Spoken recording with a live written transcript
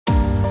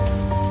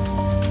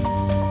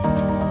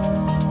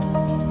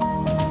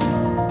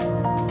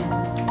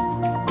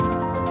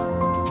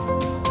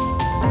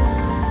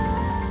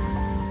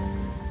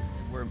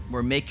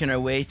making our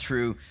way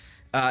through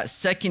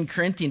 2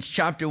 Corinthians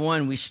chapter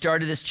 1. We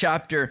started this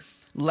chapter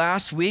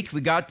last week.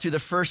 We got through the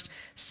first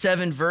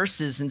 7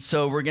 verses, and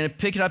so we're going to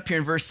pick it up here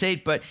in verse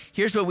 8. But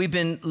here's what we've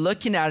been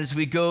looking at as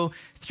we go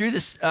through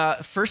this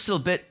first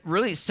little bit,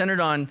 really centered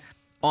on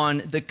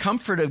the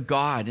comfort of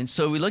God. And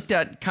so we looked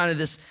at kind of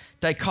this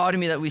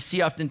dichotomy that we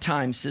see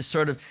oftentimes, this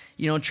sort of,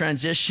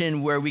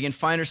 transition where we can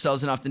find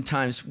ourselves in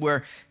oftentimes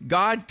where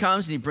God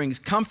comes and he brings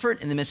comfort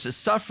in the midst of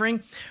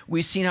suffering.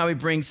 We've seen how he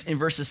brings in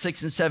verses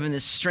 6 and 7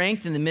 this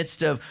strength in the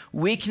midst of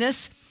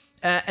weakness.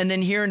 And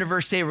then here into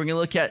verse 8, we're going to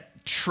look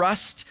at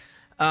trust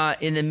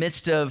in the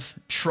midst of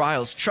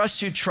trials. Trust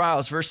through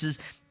trials, verses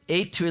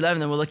 8 to 11.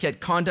 Then we'll look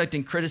at conduct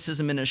and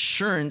criticism and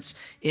assurance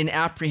in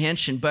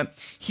apprehension. But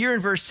here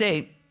in verse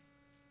 8,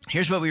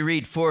 here's what we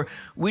read. For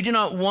we do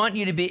not want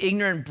you to be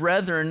ignorant,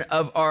 brethren,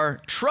 of our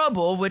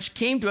trouble, which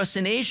came to us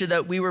in Asia,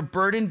 that we were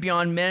burdened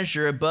beyond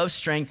measure, above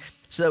strength,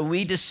 so that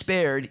we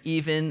despaired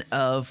even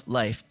of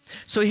life.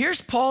 So here's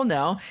Paul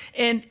now.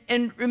 And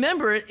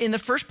remember, in the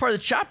first part of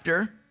the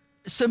chapter,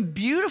 some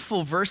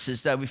beautiful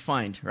verses that we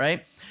find,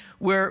 right?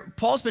 Where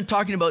Paul's been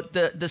talking about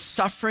the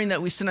suffering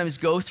that we sometimes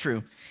go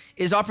through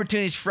is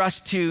opportunities for us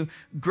to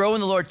grow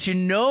in the Lord, to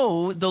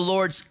know the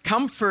Lord's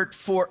comfort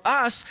for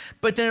us,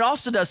 but then it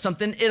also does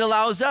something. It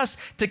allows us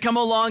to come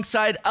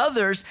alongside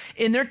others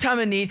in their time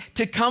of need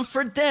to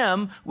comfort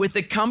them with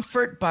the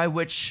comfort by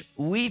which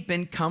we've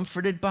been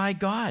comforted by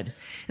God.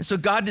 And so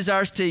God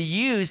desires to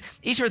use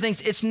each of our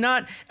things. It's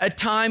not a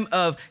time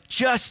of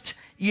just,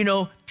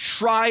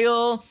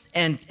 trial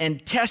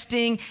and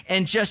testing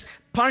and just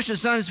punishment.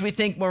 Sometimes we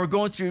think when we're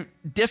going through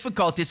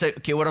difficulty, it's like,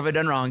 okay, what have I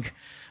done wrong?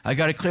 I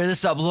got to clear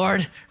this up.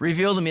 Lord,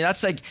 reveal to me.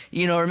 That's like,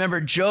 remember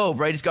Job,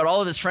 right? He's got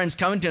all of his friends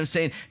coming to him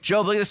saying,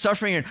 Job, look at the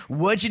suffering here.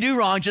 What'd you do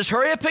wrong? Just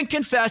hurry up and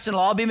confess and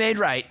it'll all be made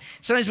right.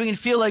 Sometimes we can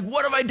feel like,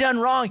 what have I done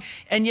wrong?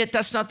 And yet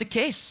that's not the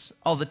case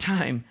all the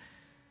time.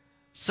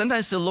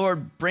 Sometimes the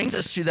Lord brings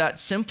us through that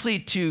simply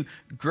to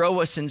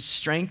grow us and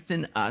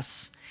strengthen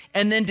us,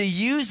 and then to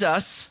use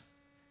us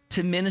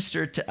to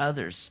minister to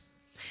others.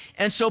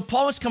 And so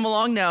Paul has come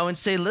along now and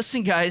say,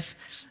 listen, guys,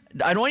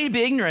 I don't want you to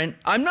be ignorant.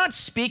 I'm not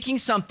speaking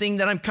something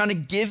that I'm kind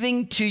of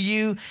giving to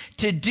you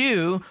to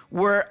do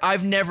where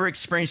I've never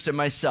experienced it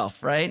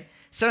myself, right?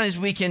 Sometimes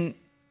we can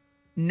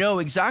know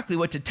exactly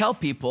what to tell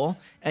people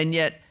and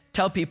yet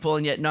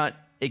not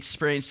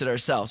experience it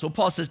ourselves. Well,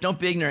 Paul says, don't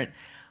be ignorant.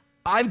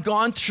 I've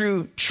gone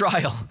through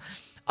trial.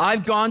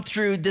 I've gone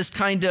through this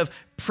kind of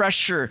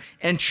pressure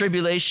and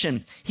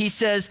tribulation. He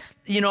says,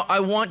 I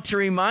want to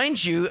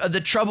remind you of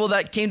the trouble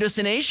that came to us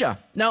in Asia.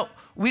 Now,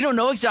 we don't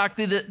know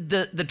exactly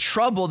the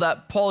trouble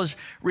that Paul is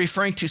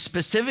referring to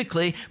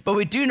specifically, but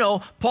we do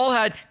know Paul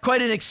had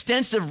quite an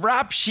extensive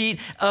rap sheet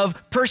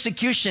of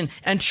persecution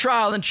and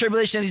trial and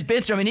tribulation that he's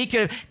been through. I mean, he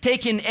could have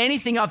taken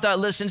anything off that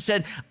list and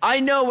said, I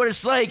know what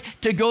it's like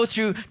to go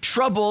through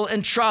trouble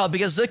and trial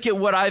because look at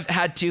what I've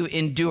had to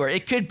endure.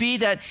 It could be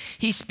that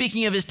he's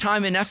speaking of his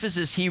time in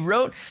Ephesus. He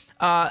wrote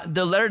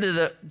the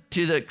letter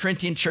to the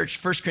Corinthian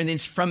church, 1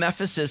 Corinthians from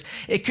Ephesus.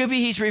 It could be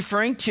he's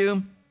referring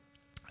to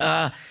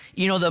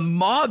the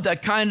mob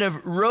that kind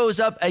of rose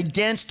up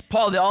against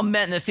Paul. They all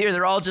met in the theater.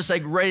 They're all just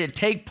like ready to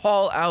take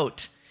Paul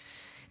out.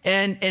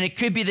 And it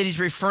could be that he's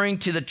referring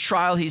to the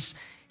trial he's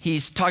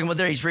talking about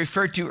there. He's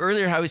referred to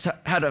earlier how he's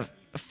had a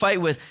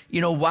fight with,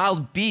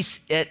 wild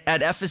beasts at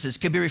Ephesus.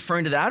 Could be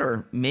referring to that,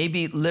 or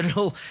maybe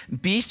literal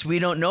beasts. We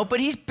don't know. But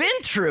he's been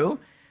through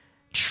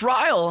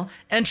trial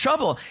and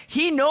trouble.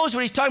 He knows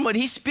what he's talking about.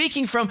 He's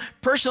speaking from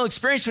personal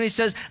experience when he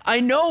says,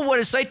 I know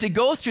what it's like to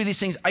go through these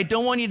things. I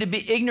don't want you to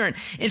be ignorant.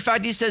 In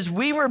fact, he says,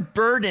 we were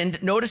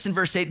burdened, notice in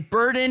verse 8,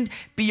 burdened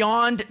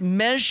beyond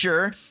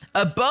measure,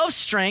 above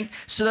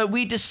strength, so that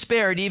we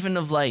despaired even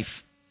of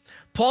life.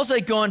 Paul's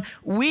like going,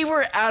 we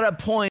were at a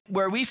point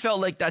where we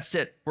felt like that's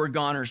it. We're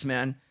goners,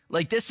 man.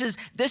 Like this is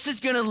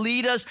going to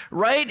lead us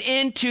right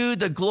into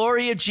the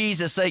glory of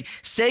Jesus. Like,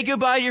 say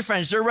goodbye to your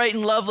friends. They're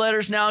writing love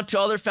letters now to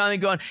all their family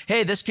going,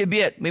 hey, this could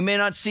be it. We may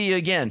not see you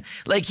again.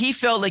 Like he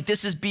felt like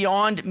this is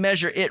beyond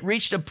measure. It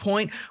reached a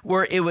point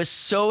where it was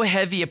so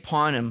heavy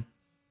upon him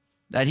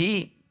that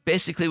he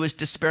basically was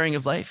despairing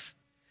of life.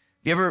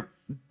 Have you ever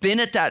been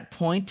at that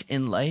point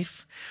in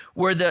life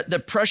where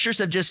the pressures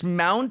have just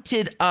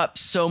mounted up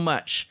so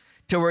much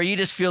to where you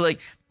just feel like,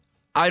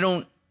 I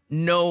don't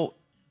know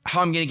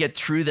how I'm going to get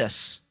through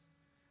this.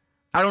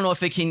 I don't know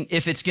if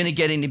it's going to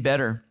get any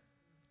better.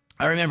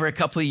 I remember a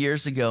couple of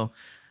years ago,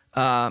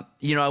 I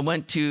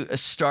went to a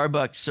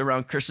Starbucks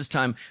around Christmas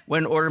time,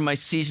 went and ordered my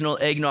seasonal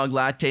eggnog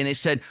latte, and they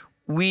said,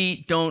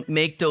 we don't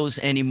make those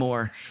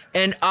anymore.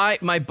 And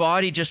my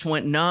body just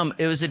went numb.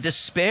 It was a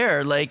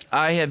despair like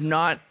I don't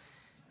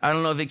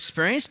know if I've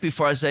experienced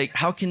before. I was like,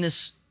 how can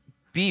this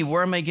be?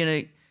 Where am I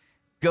going to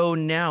go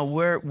now?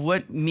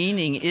 What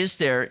meaning is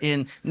there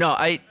in? No,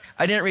 I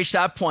didn't reach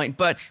that point,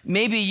 but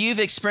maybe you've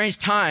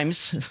experienced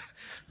times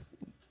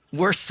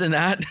worse than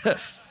that,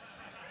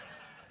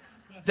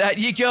 that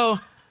you go,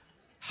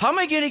 how am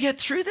I going to get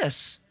through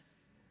this?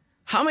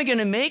 how am I going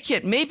to make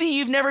it? Maybe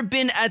you've never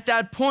been at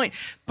that point,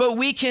 but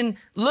we can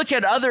look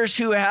at others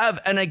who have,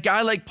 and a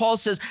guy like Paul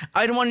says,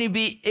 I don't want you to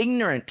be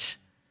ignorant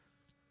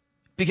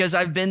because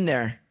I've been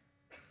there.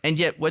 And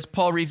yet, what's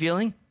Paul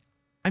revealing?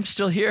 I'm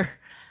still here.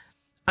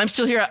 I'm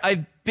still here.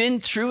 I've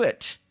been through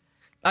it.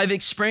 I've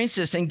experienced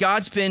this, and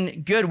God's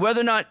been good.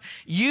 Whether or not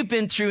you've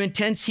been through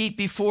intense heat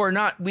before or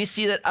not, we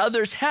see that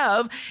others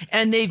have,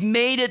 and they've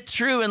made it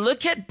through. And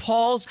look at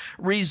Paul's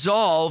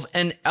resolve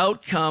and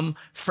outcome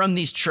from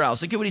these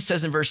trials. Look at what he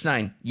says in verse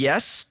 9.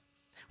 Yes,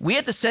 we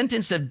had the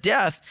sentence of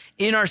death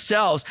in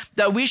ourselves,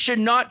 that we should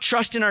not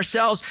trust in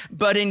ourselves,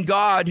 but in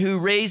God who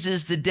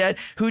raises the dead,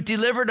 who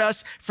delivered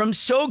us from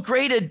so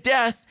great a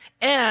death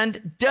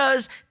and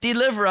does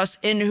deliver us,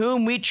 in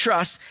whom we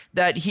trust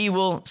that he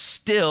will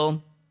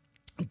still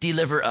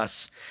deliver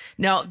us.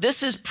 Now,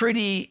 this is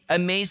pretty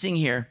amazing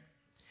here.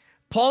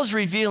 Paul's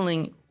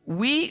revealing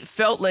we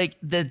felt like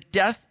the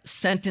death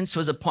sentence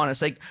was upon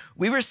us. Like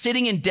we were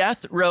sitting in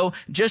death row,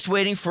 just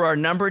waiting for our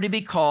number to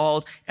be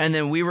called, and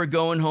then we were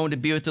going home to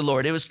be with the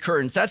Lord. It was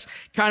curtains. That's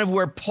kind of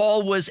where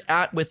Paul was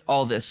at with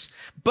all this.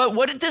 But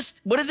what did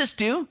this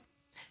do?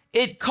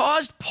 It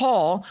caused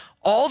Paul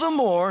all the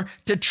more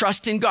to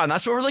trust in God. And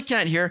that's what we're looking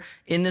at here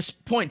in this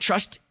point,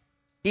 trust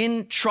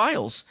in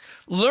trials,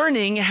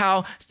 learning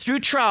how through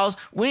trials,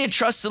 we need to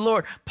trust the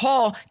Lord.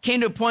 Paul came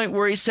to a point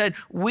where he said,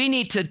 we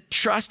need to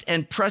trust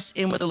and press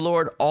in with the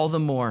Lord all the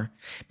more.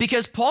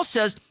 Because Paul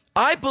says,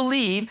 I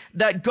believe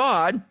that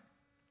God,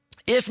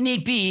 if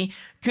need be,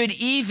 could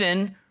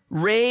even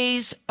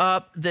raise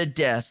up the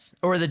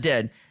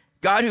dead.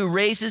 God who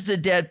raises the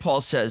dead,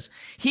 Paul says.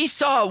 He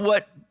saw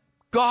what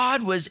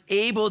God was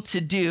able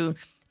to do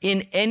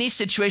in any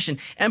situation.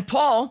 And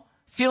Paul,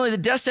 feeling the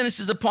death sentence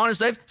is upon his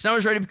life, so now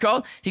he's ready to be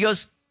called. He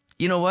goes,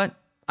 you know what?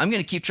 I'm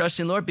going to keep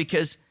trusting the Lord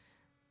because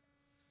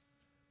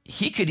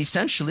he could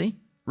essentially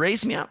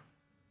raise me up.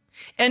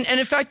 And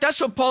in fact, that's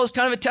what Paul is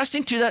kind of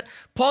attesting to, that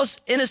Paul's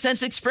in a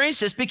sense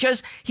experienced this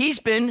because he's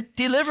been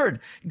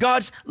delivered.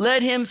 God's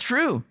led him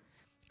through.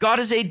 God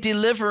is a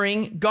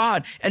delivering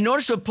God. And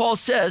notice what Paul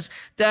says,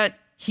 that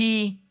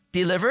he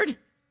delivered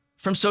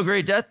from so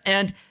great death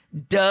and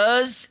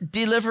does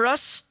deliver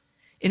us,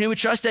 in whom we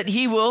trust that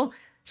he will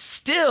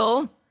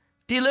still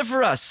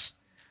deliver us.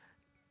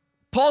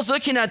 Paul's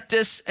looking at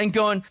this and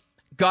going,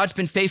 God's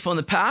been faithful in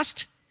the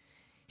past.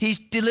 He's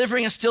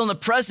delivering us still in the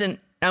present.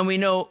 And we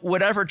know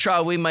whatever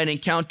trial we might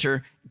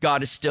encounter,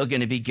 God is still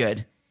going to be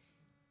good.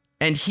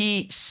 And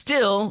he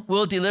still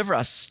will deliver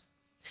us.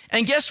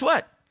 And guess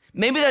what?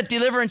 Maybe that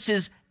deliverance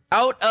is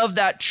out of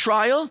that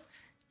trial.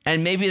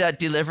 And maybe that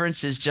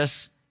deliverance is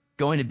just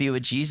going to be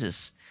with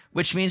Jesus,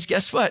 which means,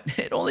 guess what?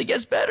 It only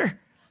gets better.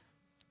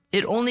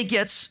 It only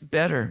gets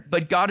better.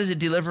 But God is a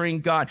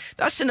delivering God.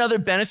 That's another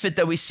benefit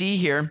that we see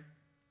here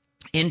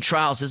in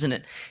trials, isn't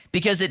it?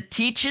 Because it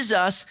teaches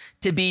us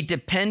to be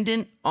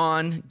dependent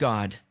on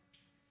God.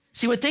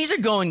 See, when things are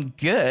going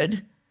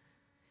good,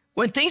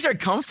 when things are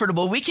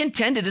comfortable, we can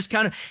tend to just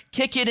kind of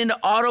kick it into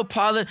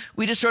autopilot.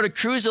 We just sort of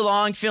cruise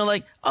along feeling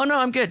like, oh no,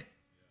 I'm good.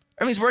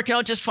 Everything's working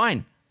out just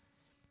fine.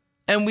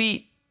 And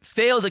we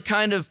fail to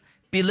kind of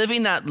be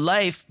living that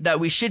life that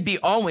we should be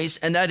always,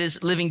 and that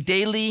is living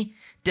daily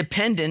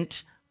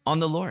dependent on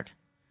the Lord.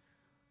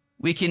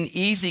 We can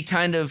easily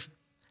kind of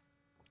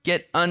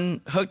get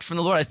unhooked from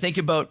the Lord. I think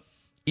about,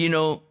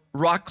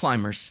 rock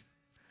climbers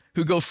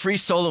who go free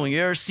soloing. You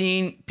ever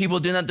seen people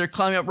doing that? They're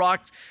climbing up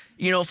rock,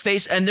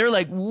 face, and they're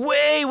like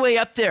way, way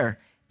up there.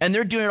 And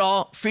they're doing it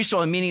all free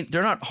soloing, meaning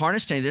they're not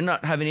harnessed anything. They're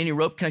not having any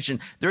rope connection.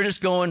 They're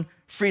just going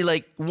free,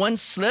 like one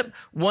slip,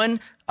 one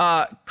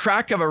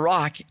crack of a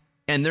rock,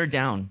 and they're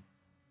down.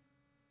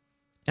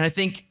 And I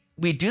think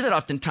we do that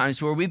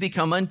oftentimes where we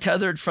become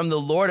untethered from the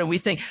Lord and we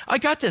think, I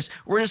got this.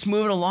 We're just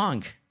moving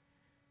along.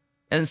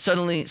 And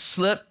suddenly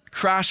slip,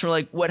 crash, we're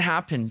like, what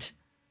happened?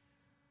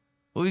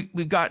 Well,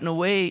 we've gotten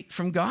away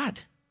from God.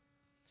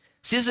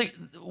 See, this is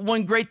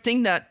one great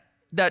thing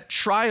that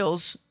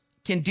trials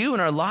can do in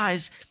our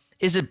lives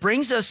is it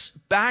brings us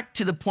back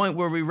to the point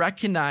where we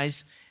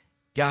recognize,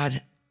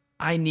 God,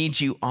 I need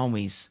you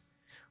always.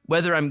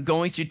 Whether I'm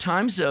going through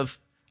times of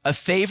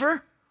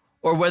favor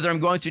or whether I'm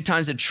going through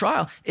times of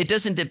trial, it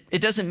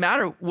doesn't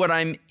matter what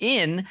I'm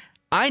in.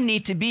 I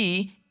need to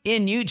be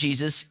in you,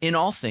 Jesus, in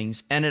all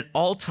things and at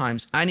all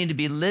times. I need to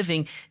be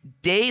living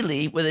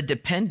daily with a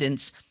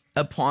dependence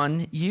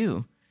upon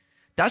you.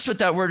 That's what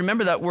that word,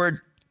 remember that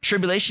word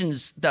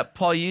tribulations that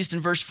Paul used in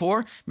verse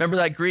 4? Remember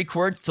that Greek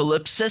word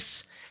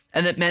thalipsis,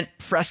 and it meant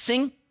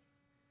pressing?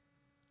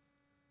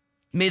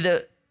 May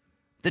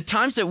the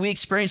times that we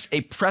experience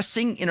a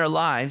pressing in our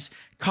lives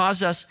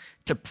cause us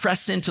to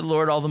press into the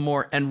Lord all the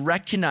more and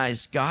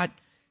recognize, God,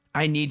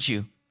 I need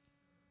you.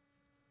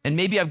 And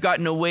maybe I've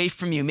gotten away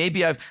from you.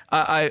 Maybe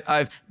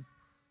I've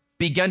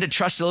begun to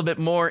trust a little bit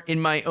more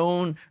in my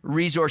own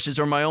resources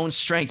or my own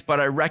strength, but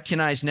I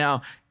recognize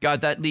now,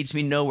 God, that leads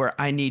me nowhere.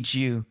 I need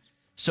you.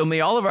 So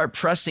may all of our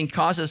pressing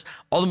cause us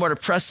all the more to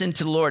press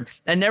into the Lord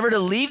and never to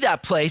leave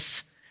that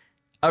place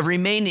of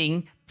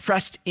remaining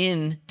pressed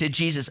in to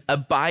Jesus,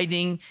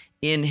 abiding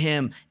in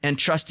him and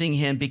trusting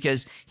him,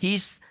 because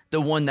he's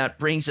the one that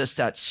brings us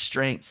that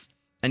strength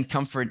and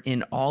comfort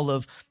in all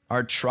of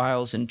our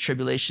trials and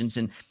tribulations.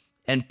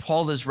 And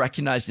Paul is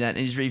recognizing that, and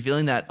he's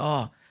revealing that,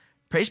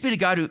 praise be to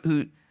God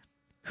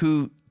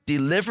who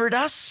delivered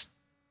us.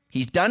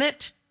 He's done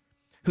it.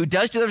 Who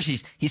does deliver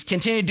us. He's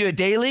continuing to do it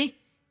daily,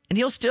 and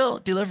he'll still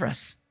deliver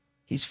us.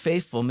 He's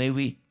faithful. May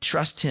we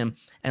trust him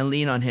and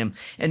lean on him.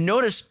 And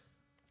notice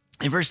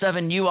in verse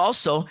 7, you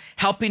also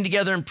helping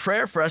together in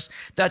prayer for us,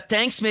 that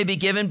thanks may be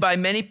given by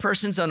many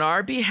persons on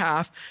our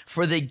behalf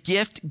for the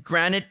gift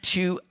granted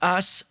to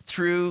us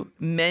through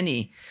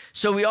many.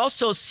 So we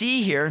also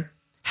see here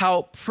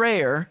how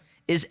prayer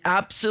is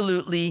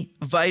absolutely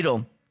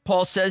vital.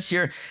 Paul says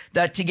here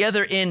that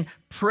together in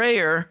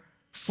prayer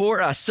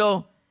for us.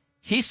 So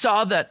he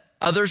saw that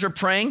others are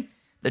praying.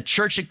 The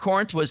church at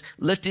Corinth was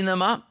lifting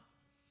them up.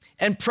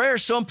 And prayer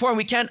is so important.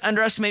 We can't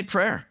underestimate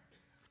prayer.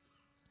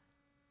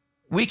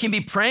 We can be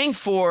praying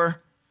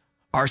for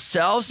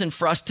ourselves and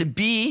for us to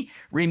be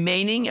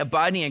remaining,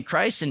 abiding in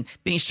Christ and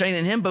being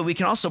strengthened in him, but we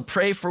can also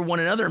pray for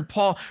one another. And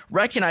Paul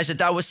recognized that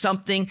that was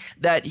something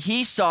that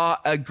he saw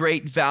a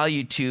great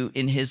value to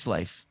in his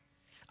life.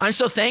 I'm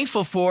so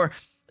thankful for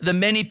the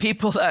many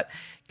people that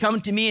come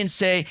to me and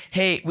say,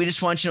 hey, we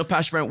just want you to know,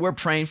 Pastor Brent, we're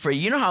praying for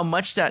you. You know how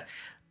much that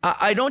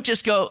I don't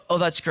just go, oh,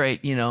 that's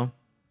great.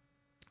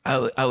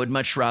 I would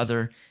much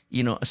rather, a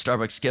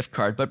Starbucks gift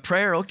card, but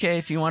prayer, okay,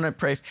 if you want to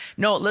pray.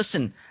 No,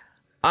 listen,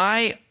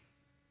 I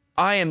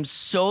am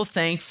so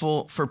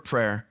thankful for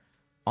prayer,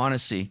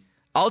 honestly.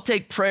 I'll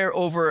take prayer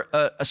over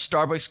a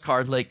Starbucks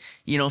card,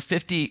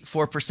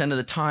 54% of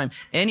the time,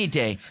 any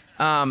day.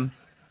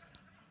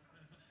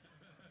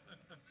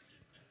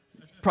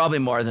 Probably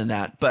more than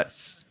that, but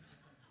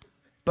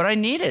I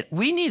need it.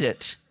 We need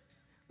it.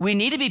 We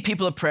need to be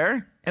people of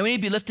prayer, and we need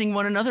to be lifting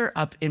one another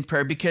up in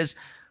prayer, because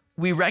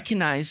we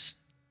recognize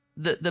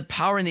the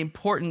power and the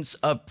importance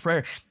of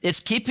prayer. It's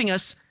keeping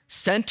us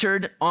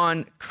centered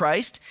on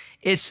Christ.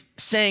 It's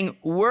saying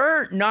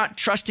we're not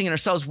trusting in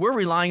ourselves, we're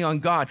relying on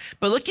God.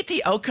 But look at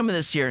the outcome of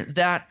this here,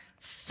 that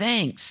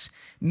thanks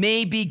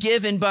may be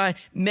given by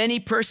many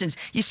persons.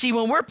 You see,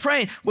 when we're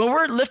praying, when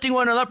we're lifting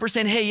one another up, we're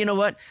saying, hey, you know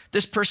what?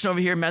 This person over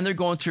here, man, they're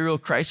going through a real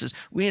crisis.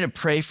 We need to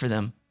pray for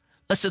them.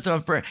 Let's lift them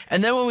up in prayer.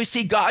 And then when we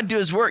see God do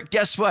his work,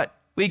 guess what?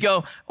 We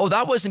go, oh,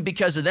 that wasn't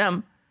because of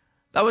them.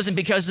 That wasn't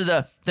because of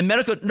the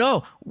medical.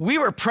 No, we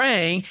were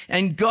praying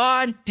and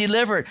God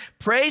delivered.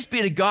 Praise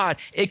be to God.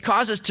 It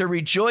causes us to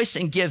rejoice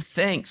and give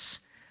thanks.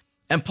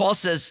 And Paul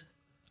says,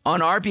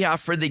 on our behalf,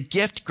 for the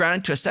gift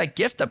granted to us, that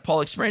gift that Paul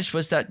experienced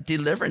was that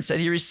deliverance that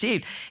he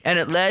received. And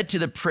it led to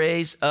the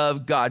praise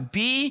of God.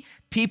 Be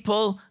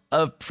people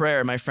of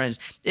prayer, my friends.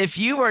 If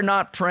you are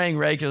not praying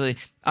regularly,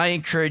 I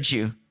encourage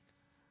you,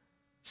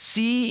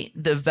 see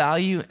the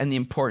value and the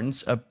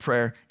importance of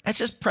prayer. That's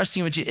just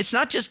pressing with you. It's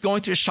not just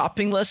going through a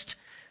shopping list,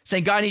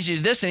 saying, God, I need you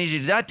to do this, I need you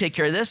to do that, take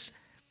care of this.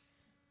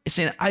 It's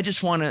saying, I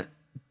just want to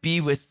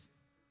be with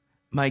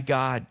my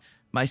God,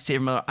 my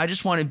Savior. I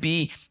just want to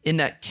be in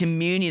that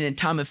communion and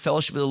time of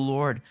fellowship with the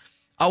Lord.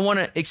 I want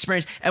to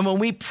experience. And when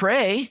we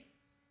pray,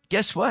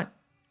 guess what?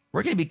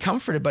 We're going to be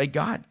comforted by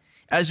God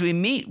as we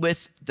meet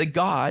with the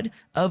God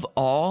of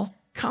all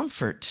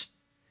comfort.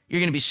 You're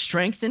going to be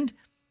strengthened,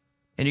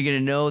 and you're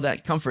going to know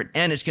that comfort,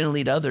 and it's going to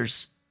lead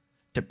others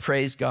to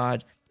praise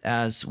God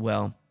as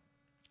well.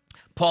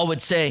 Paul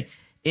would say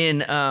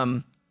in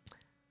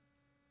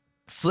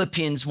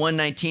Philippians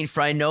 1:19,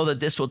 for I know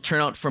that this will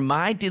turn out for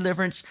my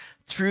deliverance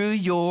through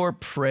your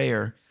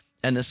prayer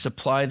and the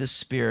supply of the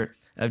Spirit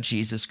of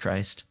Jesus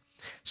Christ.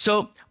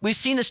 So we've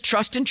seen this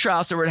trust in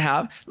trials that we're to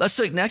have. Let's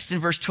look next in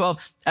verse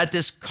 12 at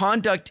this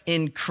conduct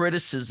in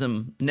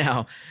criticism.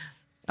 Now,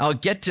 I'll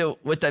get to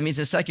what that means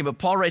in a second, but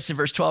Paul writes in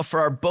verse 12, for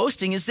our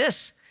boasting is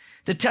this,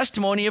 the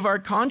testimony of our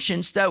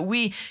conscience, that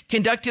we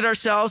conducted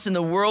ourselves in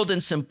the world in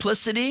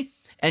simplicity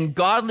and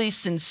godly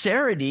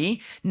sincerity,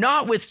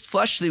 not with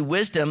fleshly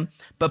wisdom,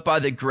 but by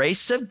the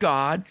grace of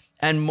God,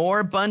 and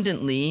more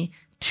abundantly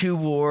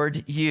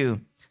toward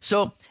you.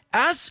 So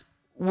as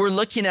we're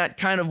looking at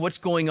kind of what's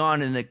going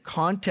on in the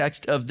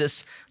context of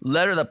this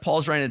letter that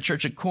Paul's writing to the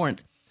church at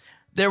Corinth,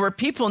 there were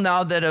people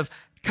now that have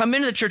come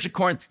into the church at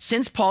Corinth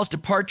since Paul's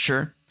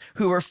departure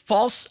who were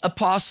false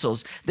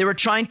apostles. They were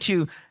trying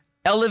to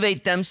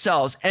elevate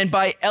themselves, and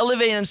by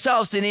elevating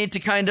themselves, they needed to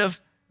kind of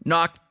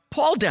knock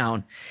Paul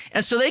down.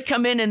 And so they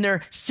come in and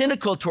they're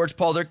cynical towards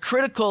Paul. They're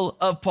critical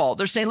of Paul.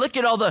 They're saying, look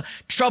at all the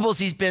troubles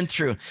he's been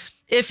through.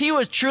 If he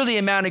was truly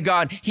a man of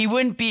God, he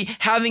wouldn't be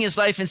having his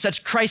life in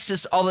such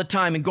crisis all the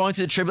time and going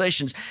through the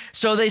tribulations.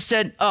 So they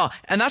said,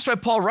 and that's why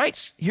Paul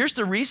writes, here's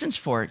the reasons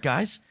for it,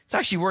 guys. It's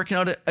actually working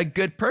out a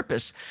good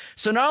purpose.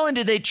 So not only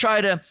did they try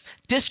to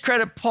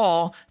discredit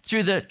Paul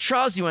through the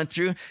trials he went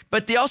through,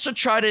 but they also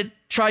tried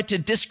to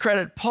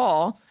discredit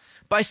Paul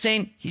by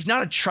saying he's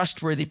not a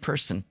trustworthy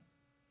person.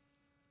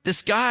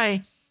 This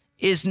guy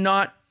is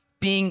not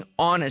being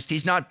honest.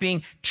 He's not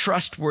being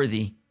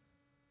trustworthy.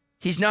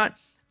 He's not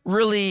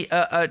really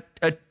a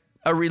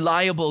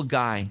reliable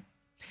guy.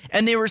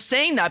 And they were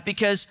saying that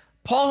because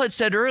Paul had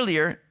said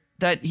earlier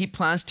that he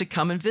plans to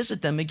come and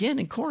visit them again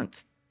in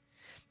Corinth.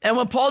 And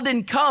when Paul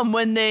didn't come,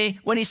 when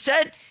he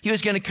said he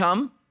was going to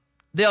come,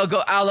 they'll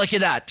go, oh, look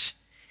at that.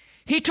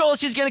 He told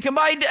us he's going to come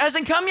by. He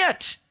hasn't come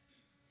yet.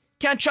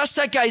 Can't trust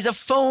that guy. He's a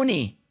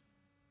phony.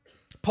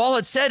 Paul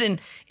had said in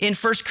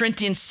 1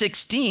 Corinthians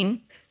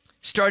 16,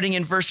 starting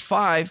in verse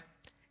 5,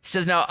 he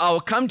says, now I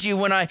will come to you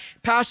when I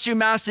pass through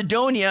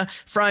Macedonia,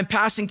 for I'm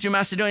passing through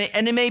Macedonia,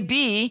 and it may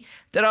be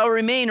that I'll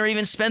remain or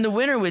even spend the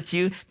winter with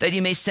you, that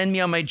you may send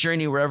me on my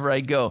journey wherever I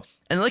go.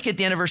 And look at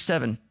the end of verse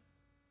 7,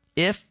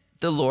 if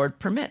the Lord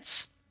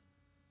permits.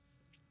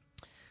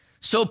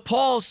 So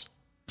Paul's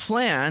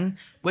plan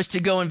was to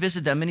go and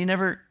visit them, and he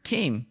never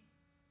came.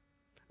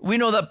 We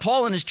know that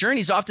Paul in his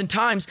journeys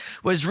oftentimes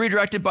was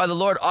redirected by the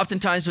Lord,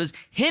 oftentimes was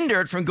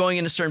hindered from going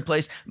in a certain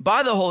place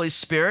by the Holy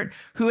Spirit,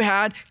 who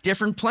had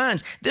different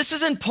plans. This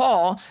isn't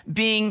Paul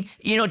being,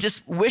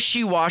 just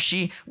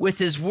wishy-washy with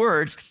his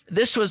words.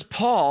 This was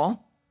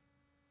Paul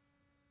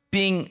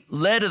being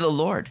led of the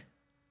Lord,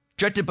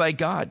 directed by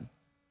God.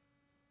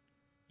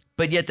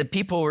 But yet the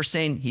people were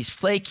saying he's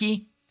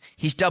flaky,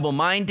 he's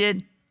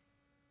double-minded,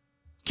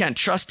 can't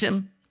trust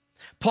him.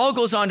 Paul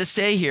goes on to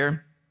say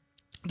here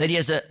that he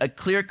has a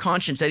clear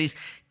conscience, that he's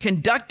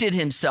conducted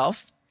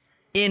himself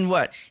in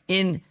what?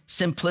 In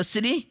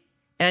simplicity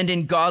and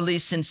in godly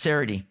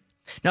sincerity.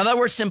 Now that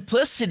word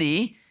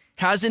simplicity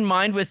has in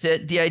mind with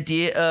it the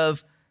idea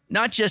of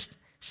not just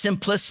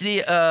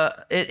simplicity,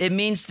 it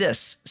means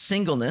this,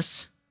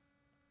 singleness,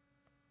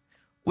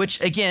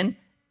 which again,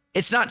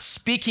 it's not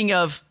speaking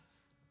of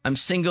I'm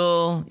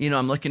single,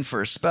 I'm looking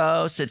for a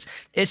spouse.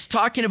 It's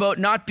talking about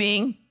not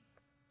being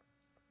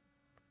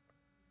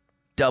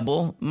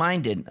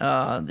double-minded.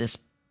 This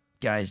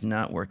guy's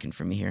not working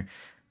for me here.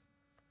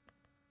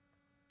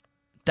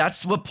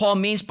 That's what Paul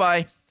means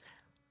by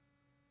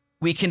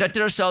we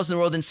conducted ourselves in the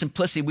world in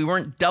simplicity. We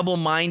weren't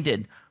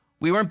double-minded.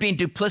 We weren't being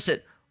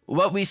duplicit.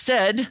 What we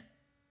said,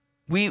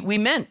 we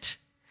meant.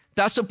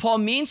 That's what Paul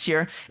means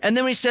here. And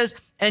then when he says,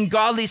 and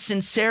godly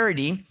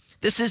sincerity,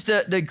 this is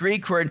the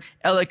Greek word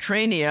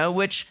eilokrania,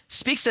 which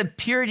speaks of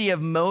purity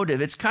of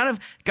motive. It's kind of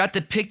got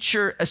the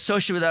picture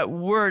associated with that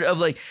word of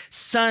like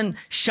sun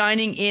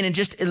shining in and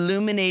just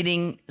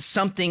illuminating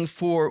something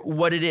for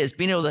what it is,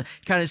 being able to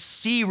kind of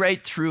see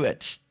right through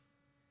it.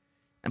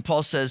 And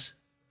Paul says,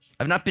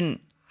 I've not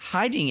been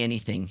hiding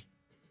anything.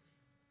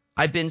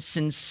 I've been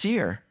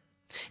sincere.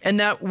 And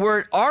that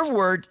word, our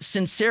word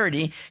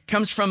sincerity,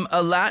 comes from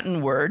a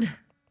Latin word,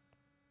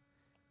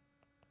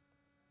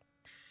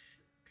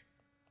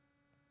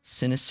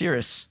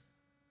 Sincerus.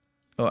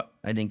 Oh,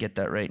 I didn't get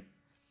that right.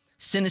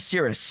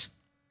 Sincerus.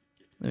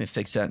 Let me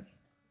fix that.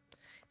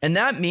 And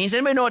that means,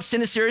 anybody know what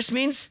sincerus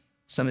means?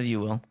 Some of you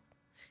will.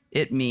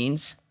 It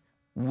means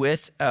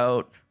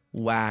without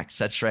wax.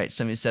 That's right.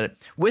 Somebody said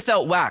it.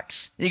 Without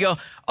wax. And you go,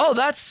 oh,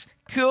 that's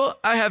cool.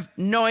 I have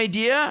no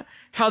idea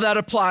how that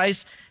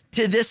applies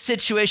to this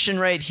situation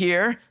right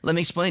here. Let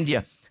me explain to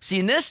you. See,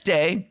 in this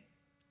day,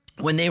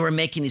 when they were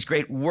making these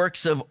great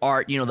works of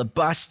art, the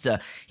bust, a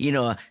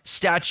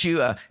statue,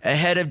 a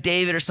head of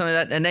David or something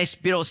like that, a nice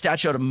beautiful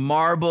statue out of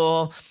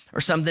marble or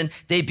something,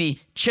 they'd be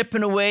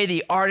chipping away.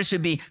 The artist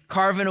would be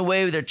carving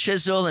away with their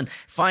chisel and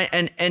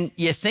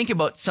you think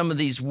about some of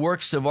these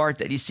works of art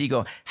that you see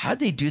go, how'd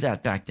they do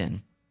that back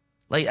then?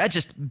 Like, that's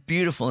just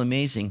beautiful,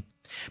 amazing.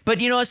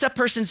 But as that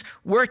person's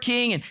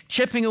working and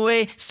chipping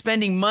away,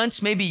 spending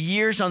months, maybe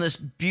years on this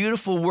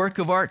beautiful work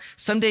of art,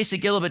 some days they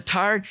get a little bit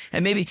tired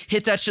and maybe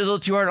hit that chisel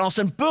too hard and all of a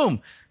sudden,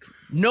 boom,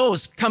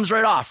 nose comes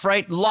right off,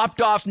 right?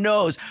 Lopped off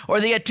nose. Or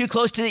they get too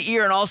close to the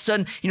ear and all of a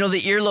sudden, the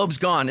earlobe's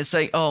gone. It's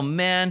like, oh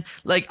man,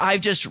 like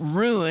I've just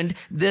ruined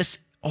this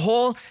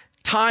whole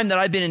time that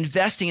I've been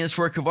investing in this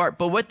work of art.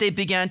 But what they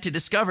began to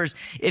discover is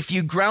if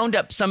you ground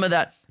up some of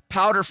that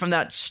powder from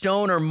that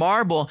stone or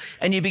marble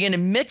and you begin to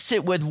mix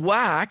it with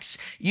wax,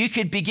 you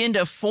could begin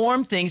to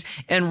form things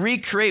and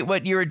recreate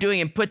what you were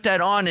doing and put that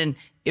on, and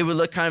it would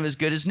look kind of as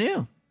good as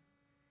new.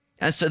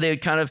 And so they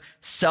would kind of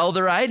sell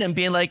their item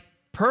being like,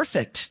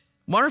 perfect,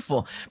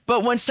 wonderful.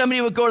 But when somebody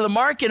would go to the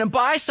market and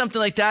buy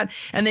something like that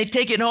and they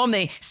take it home,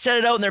 they set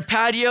it out in their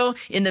patio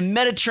in the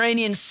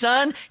Mediterranean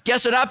sun,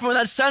 guess what happened when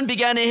that sun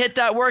began to hit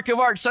that work of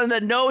art?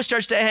 Suddenly that nose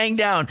starts to hang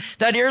down,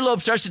 that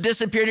earlobe starts to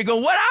disappear, and you go,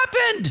 what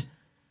happened?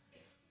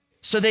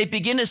 So they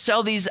begin to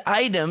sell these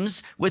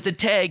items with the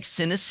tag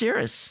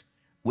Sincerus,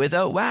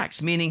 without wax,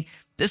 meaning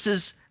this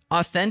is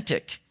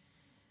authentic.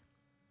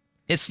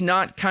 It's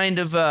not kind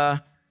of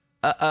a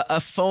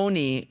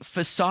phony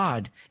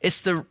facade. It's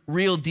the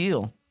real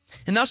deal.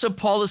 And that's what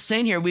Paul is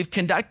saying here. We've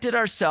conducted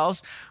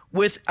ourselves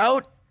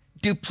without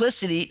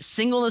duplicity,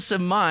 singleness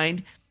of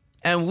mind,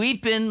 and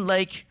we've been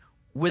like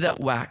without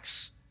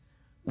wax.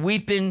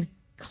 We've been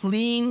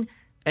clean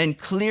and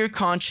clear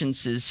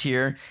consciences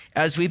here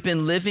as we've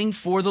been living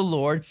for the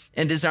Lord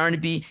and desiring to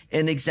be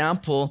an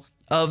example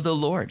of the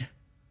Lord.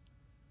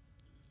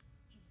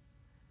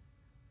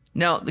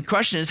 Now, the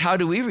question is, how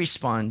do we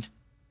respond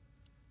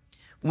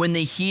when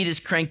the heat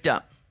is cranked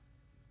up?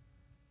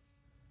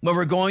 When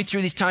we're going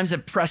through these times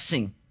of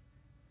pressing,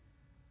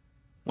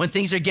 when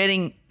things are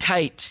getting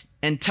tight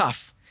and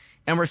tough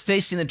and we're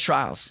facing the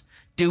trials,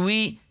 do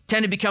we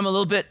tend to become a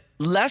little bit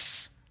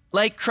less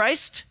like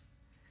Christ?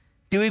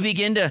 Do we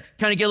begin to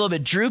kind of get a little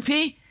bit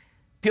droopy?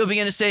 People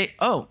begin to say,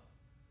 oh,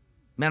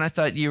 man, I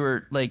thought you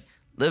were like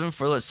living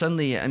for it.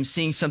 Suddenly I'm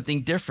seeing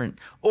something different.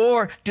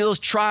 Or do those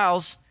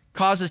trials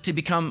cause us to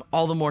become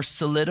all the more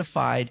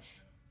solidified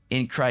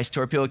in Christ,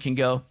 where people can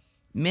go,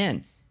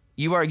 man,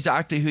 you are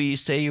exactly who you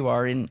say you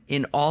are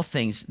in all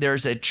things.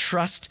 There's a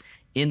trust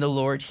in the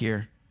Lord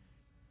here.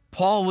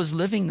 Paul was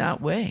living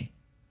that way.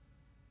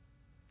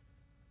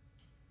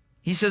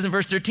 He says in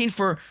verse 13,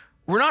 for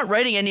we're not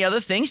writing any other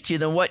things to you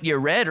than what you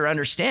read or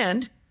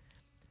understand.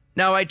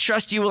 Now I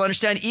trust you will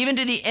understand even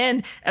to the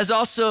end, as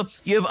also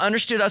you have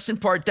understood us in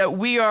part, that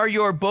we are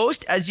your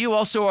boast as you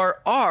also are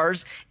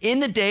ours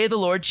in the day of the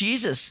Lord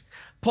Jesus.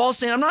 Paul's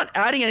saying, I'm not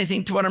adding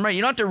anything to what I'm writing.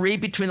 You don't have to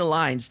read between the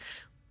lines.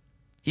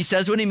 He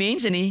says what he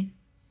means, and he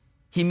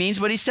means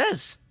what he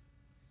says.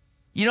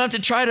 You don't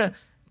have to try to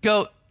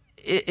go,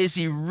 is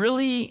he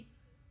really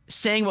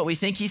saying what we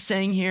think he's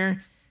saying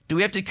here? Do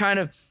we have to kind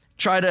of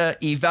try to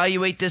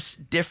evaluate this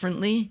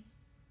differently?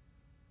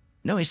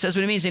 No, he says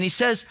what he means. And he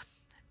says,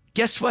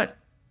 guess what?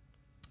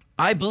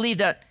 I believe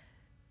that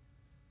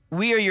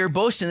we are your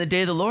boast in the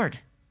day of the Lord.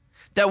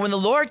 That when the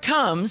Lord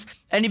comes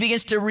and he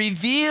begins to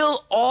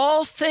reveal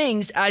all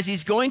things as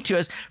he's going to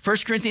us, 1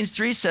 Corinthians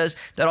 3 says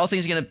that all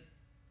things are going to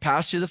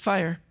pass through the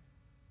fire.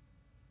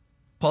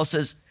 Paul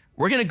says,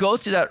 we're going to go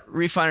through that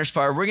refiner's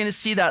fire. We're going to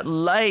see that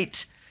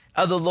light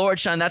of the Lord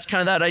shine. That's kind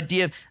of that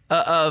idea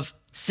of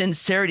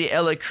sincerity,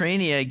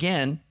 eloquenia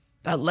again,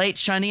 that light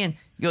shining in.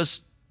 He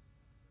goes,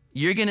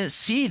 you're going to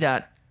see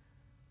that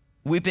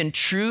we've been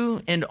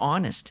true and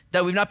honest,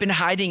 that we've not been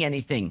hiding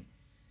anything.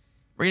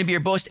 We're going to be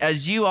your boast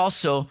as you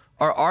also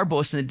are our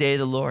boast in the day of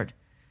the Lord.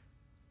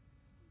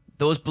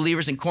 Those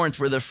believers in Corinth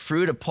were the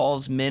fruit of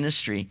Paul's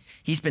ministry.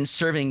 He's been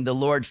serving the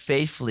Lord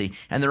faithfully,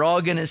 and they're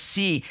all going to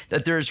see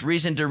that there's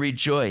reason to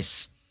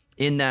rejoice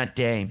in that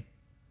day.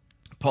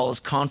 Paul is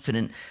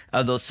confident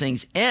of those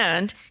things.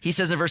 And he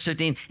says in verse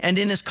 15, and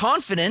in this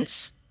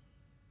confidence,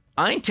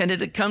 I intended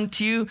to come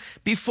to you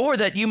before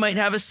that you might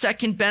have a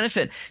second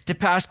benefit, to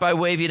pass by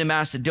way of you to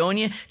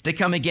Macedonia, to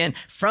come again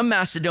from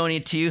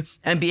Macedonia to you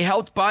and be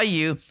helped by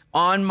you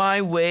on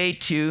my way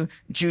to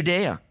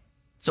Judea.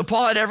 So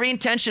Paul had every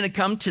intention to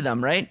come to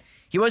them, right?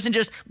 He wasn't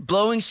just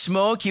blowing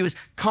smoke. He was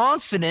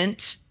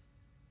confident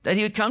that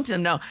he would come to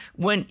them. Now,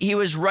 when he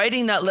was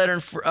writing that letter in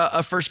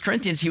 1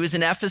 Corinthians, he was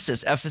in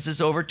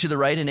Ephesus over to the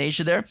right in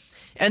Asia there.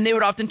 And they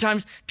would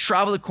oftentimes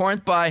travel to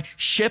Corinth by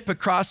ship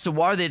across the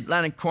water. They'd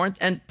land in Corinth.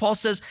 And Paul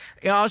says,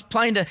 I was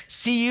planning to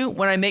see you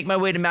when I make my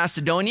way to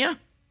Macedonia.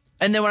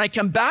 And then when I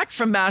come back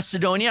from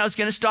Macedonia, I was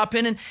going to stop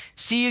in and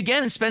see you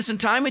again and spend some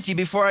time with you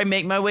before I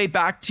make my way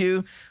back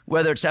to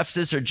whether it's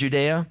Ephesus or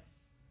Judea.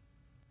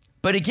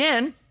 But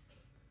again,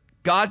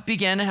 God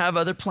began to have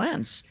other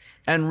plans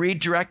and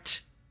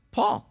redirect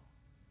Paul.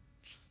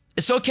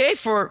 It's okay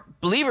for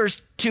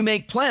believers to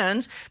make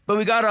plans, but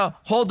we got to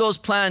hold those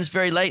plans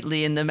very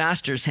lightly in the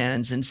master's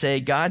hands and say,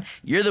 God,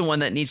 you're the one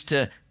that needs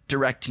to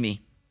direct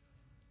me.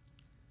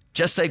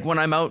 Just like when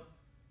I'm out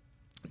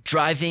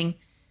driving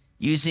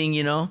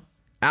using,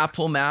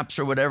 Apple Maps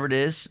or whatever it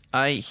is,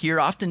 I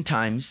hear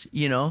oftentimes,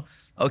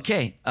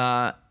 okay,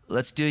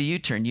 let's do a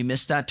U-turn. You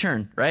missed that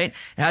turn, right?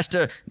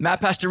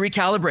 Map has to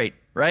recalibrate,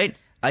 right?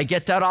 I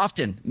get that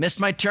often. Missed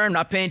my turn,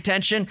 not paying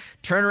attention,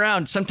 turn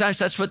around. Sometimes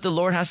that's what the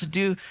Lord has to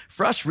do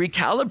for us,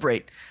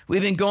 recalibrate.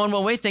 We've been going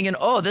one way thinking,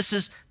 this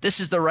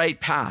is the right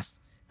path.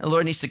 And the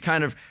Lord needs to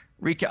kind of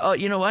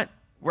you know what?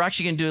 We're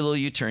actually going to do a little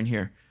U-turn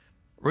here.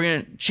 We're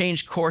going to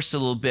change course a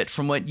little bit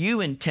from what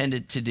you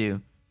intended to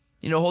do.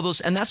 Hold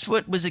those. And that's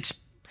what was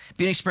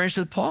being experienced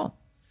with Paul.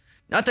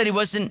 Not that he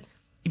wasn't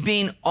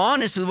being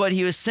honest with what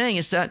he was saying,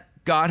 it's that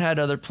God had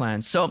other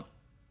plans. So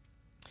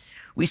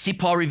we see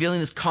Paul revealing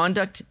this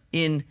conduct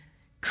in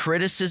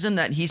criticism,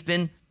 that he's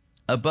been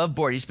above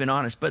board, he's been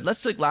honest. But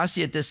let's look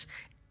lastly at this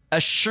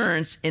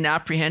assurance in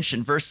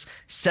apprehension, verse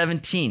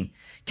 17.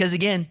 Because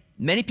again,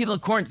 many people in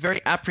Corinth very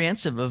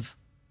apprehensive of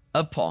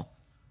Paul.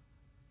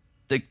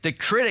 The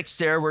critics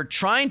there were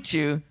trying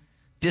to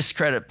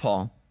discredit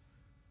Paul.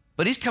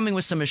 But he's coming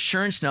with some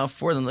assurance now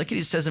for them. Look at what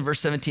he says in verse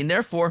 17.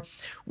 Therefore,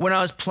 when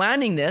I was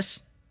planning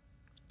this,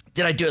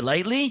 did I do it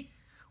lightly?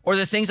 Or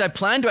the things I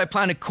planned, do I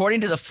plan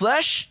according to the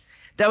flesh?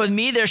 That with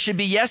me there should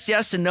be yes,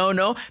 yes, and no,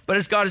 no. But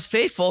as God is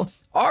faithful,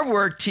 our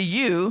word to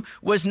you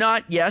was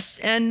not yes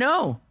and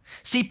no.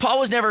 See, Paul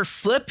was never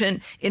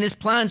flippant in his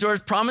plans or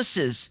his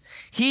promises.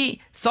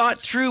 He thought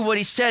through what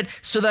he said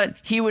so that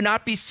he would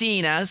not be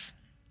seen as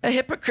a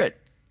hypocrite.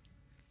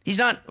 He's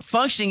not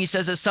functioning, he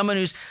says, as someone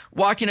who's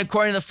walking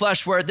according to the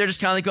flesh, where they're just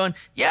kind of like going,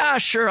 yeah,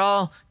 sure,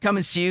 I'll come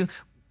and see you,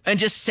 and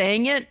just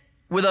saying it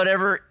without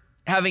ever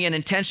having an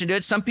intention to do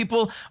it. Some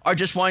people are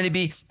just wanting to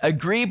be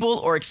agreeable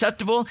or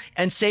acceptable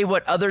and say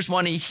what others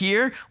want to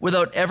hear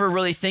without ever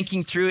really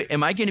thinking through,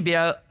 am I going to be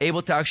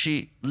able to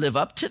actually live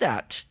up to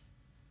that?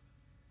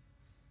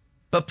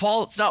 But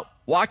Paul's not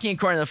walking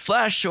according to the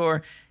flesh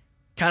or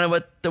kind of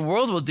what the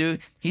world will do.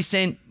 He's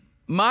saying,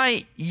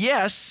 my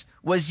yes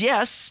was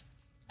yes,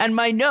 and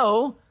my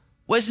no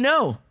was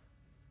no.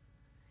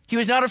 He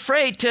was not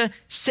afraid to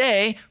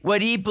say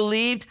what he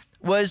believed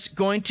was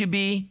going to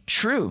be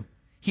true.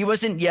 He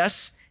wasn't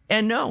yes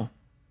and no.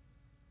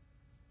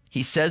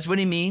 He says what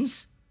he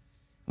means.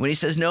 When he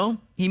says no,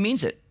 he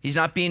means it. He's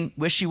not being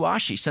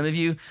wishy-washy. Some of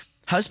you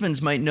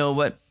husbands might know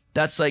what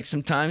that's like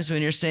sometimes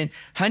when you're saying,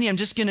 honey, I'm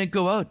just going to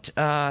go out.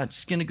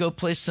 Just going to go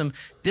play some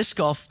disc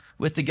golf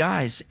with the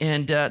guys.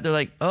 And they're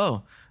like,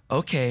 oh,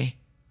 okay,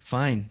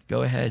 fine,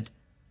 go ahead.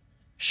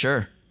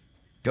 Sure,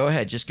 go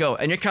ahead, just go.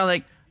 And you're kind of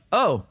like,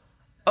 oh,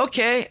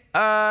 okay,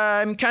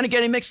 I'm kind of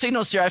getting mixed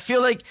signals here. I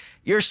feel like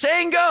you're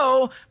saying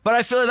go, but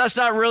I feel like that's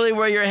not really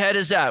where your head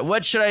is at.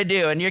 What should I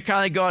do? And you're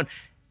kind of going,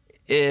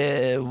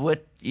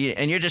 what?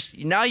 And you're just,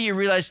 now you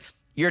realize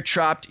you're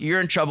trapped,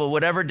 you're in trouble.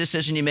 Whatever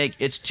decision you make,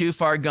 it's too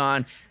far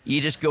gone. You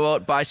just go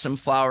out, buy some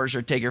flowers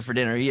or take her for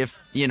dinner. You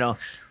know.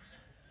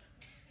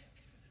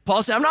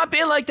 Paul said, I'm not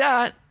being like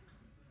that.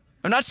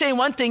 I'm not saying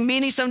one thing,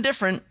 meaning something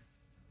different.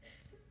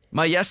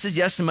 My yes is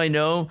yes and my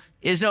no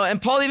is no.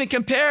 And Paul even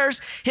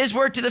compares his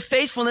word to the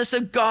faithfulness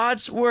of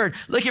God's word.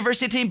 Look at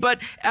verse 18,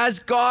 but as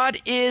God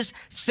is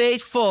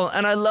faithful,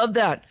 and I love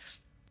that.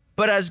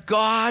 But as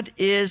God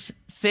is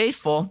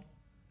faithful,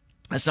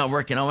 that's not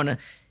working. I want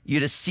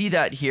you to see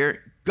that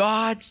here.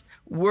 God's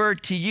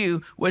word to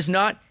you was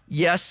not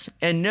yes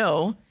and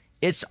no.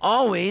 It's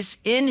always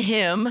in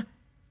him,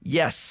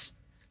 yes.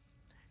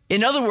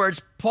 In other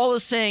words, Paul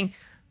is saying,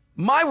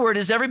 my word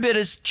is every bit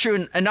as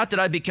true, and not that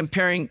I'd be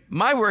comparing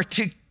my word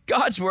to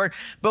God's word,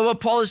 but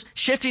what Paul is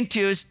shifting to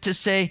is to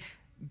say,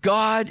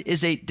 God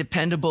is a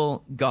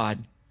dependable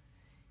God.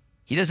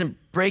 He doesn't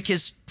break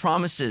his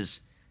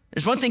promises.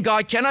 There's one thing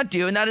God cannot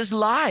do, and that is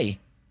lie.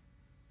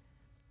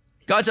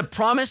 God's a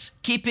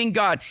promise-keeping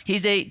God.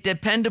 He's a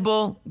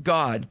dependable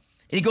God.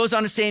 And he goes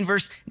on to say in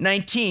verse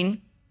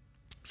 19,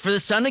 for the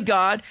Son of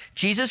God,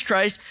 Jesus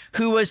Christ,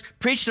 who was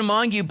preached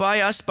among you by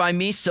us, by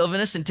me,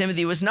 Silvanus, and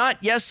Timothy, was not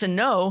yes and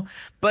no,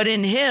 but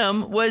in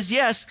him was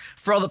yes.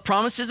 For all the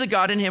promises of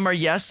God in him are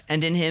yes,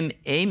 and in him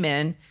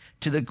amen,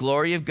 to the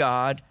glory of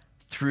God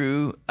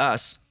through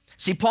us.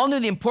 See, Paul knew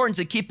the importance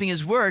of keeping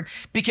his word,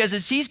 because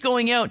as he's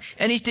going out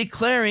and he's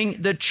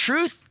declaring the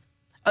truth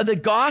of the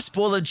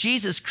gospel of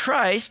Jesus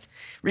Christ,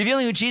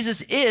 revealing who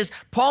Jesus is,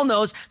 Paul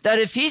knows that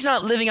if he's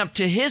not living up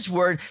to his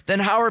word, then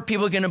how are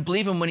people going to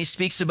believe him when he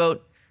speaks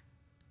about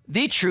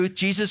the truth,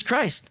 Jesus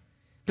Christ?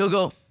 He'll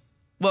go,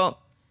 well,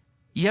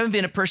 you haven't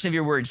been a person of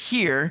your word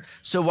here,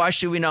 so why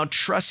should we now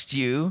trust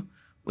you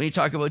when you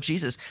talk about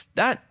Jesus?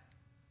 That's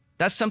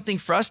something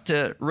for us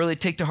to really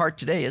take to heart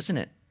today, isn't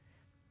it?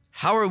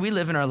 How are we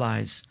living our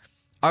lives?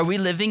 Are we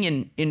living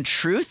in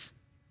truth,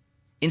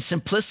 in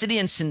simplicity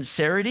and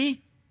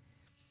sincerity?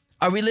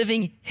 Are we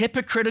living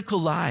hypocritical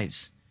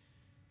lives?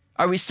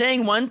 Are we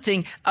saying one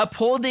thing,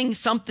 upholding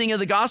something of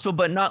the gospel,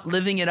 but not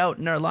living it out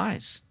in our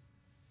lives?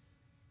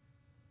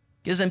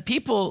 Because then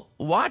people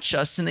watch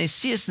us and they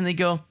see us and they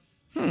go,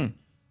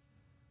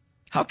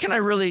 how can I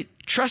really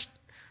trust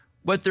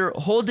what they're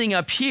holding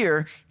up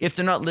here if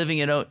they're not living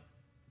it out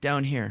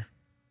down here?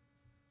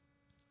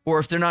 Or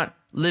if they're not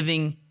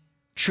living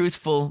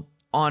truthful,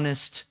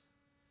 honest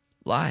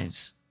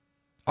lives?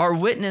 Our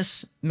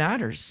witness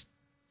matters.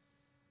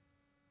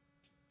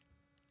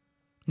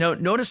 Now,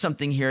 notice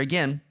something here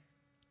again.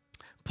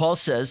 Paul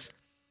says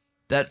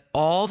that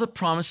all the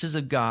promises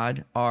of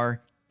God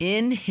are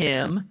in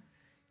him.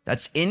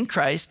 That's in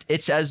Christ.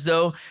 It's as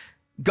though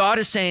God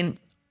is saying,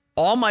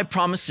 all my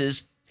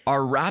promises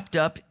are wrapped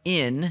up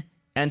in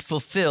and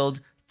fulfilled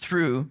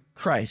through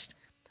Christ.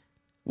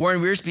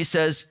 Warren Wiersbe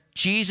says,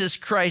 Jesus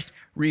Christ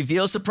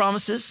reveals the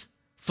promises,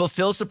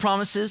 fulfills the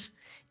promises,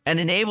 and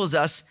enables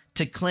us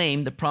to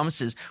claim the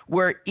promises,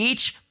 where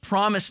each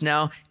promise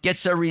now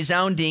gets a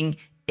resounding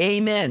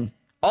amen.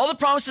 All the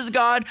promises of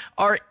God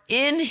are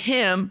in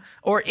him,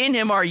 or in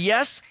him are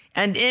yes,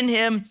 and in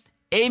him,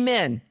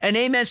 amen. And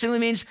amen simply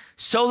means,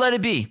 so let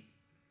it be.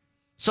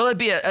 So let it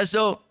be, as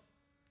though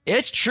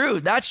it's true.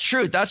 That's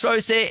truth. That's why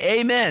we say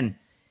amen.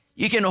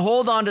 You can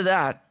hold on to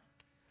that.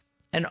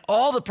 And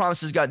all the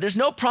promises of God, there's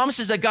no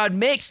promises that God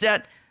makes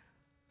that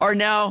are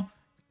now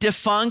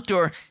defunct,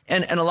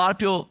 and a lot of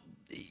people,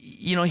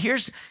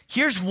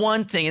 here's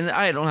one thing, and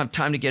I don't have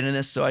time to get into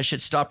this, so I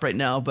should stop right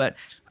now, but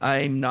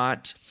I'm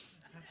not.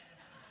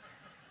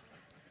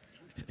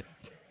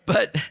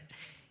 But,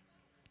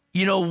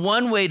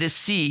 one way to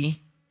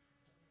see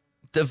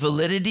the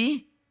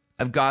validity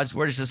of God's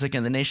word is just like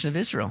in the nation of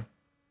Israel,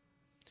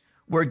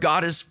 where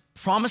God has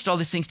promised all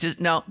these things to.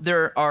 Now,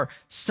 there are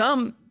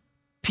some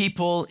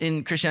people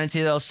in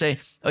Christianity that'll say,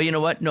 oh, you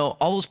know what? No,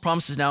 all those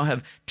promises now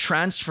have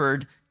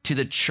transferred to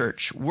the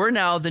church. We're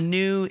now the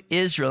new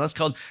Israel. That's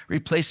called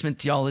replacement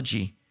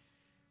theology.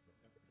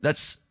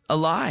 That's a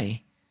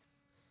lie.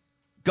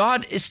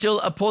 God is still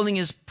upholding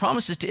his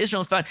promises to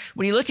Israel. In fact,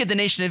 when you look at the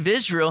nation of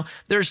Israel,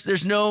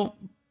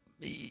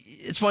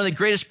 it's one of the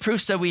greatest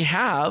proofs that we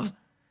have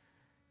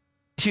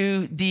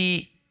to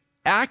the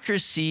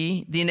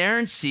accuracy, the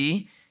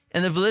inerrancy,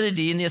 and the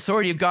validity and the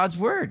authority of God's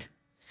word.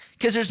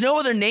 because there's no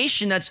other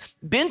nation that's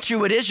been through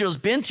what Israel's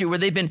been through, where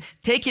they've been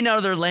taken out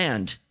of their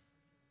land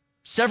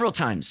several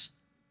times,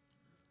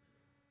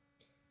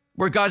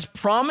 where God's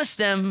promised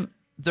them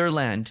their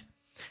land,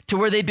 to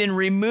where they've been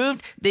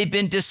removed, they've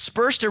been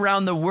dispersed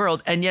around the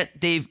world, and yet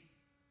they've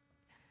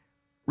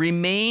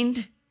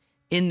remained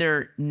in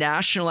their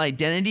national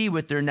identity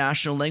with their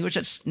national language.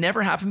 That's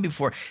never happened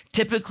before.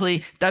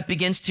 Typically, that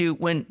begins to,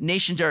 when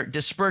nations are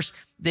dispersed,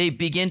 they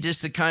begin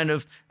just to kind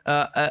of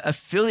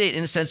affiliate,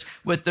 in a sense,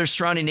 with their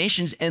surrounding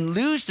nations and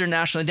lose their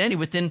national identity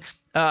within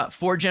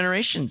 4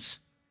 generations.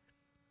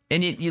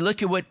 And you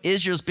look at what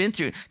Israel's been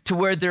through, to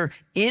where they're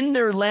in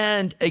their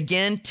land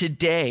again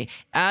today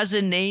as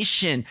a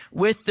nation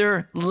with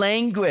their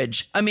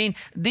language. I mean,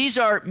 these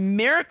are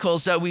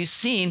miracles that we've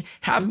seen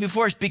happen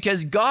before us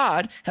because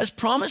God has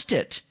promised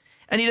it,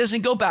 and he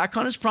doesn't go back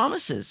on his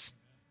promises.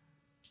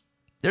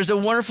 There's a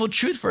wonderful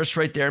truth for us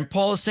right there. And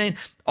Paul is saying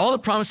all the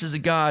promises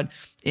of God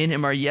in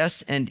him are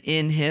yes, and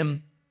in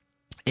him,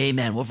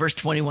 amen. Well, verse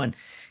 21,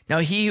 now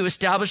he who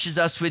establishes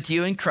us with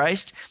you in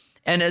Christ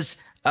and has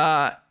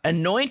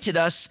anointed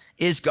us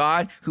is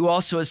God, who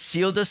also has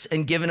sealed us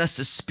and given us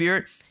the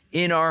Spirit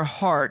in our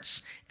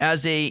hearts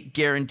as a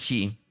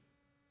guarantee.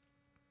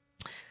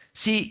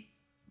 See,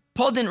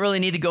 Paul didn't really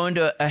need to go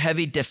into a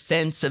heavy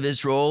defense of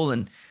his role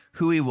and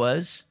who he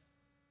was.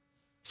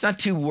 He's not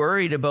too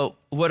worried about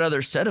what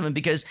others said of him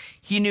because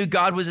he knew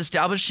God was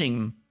establishing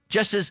him.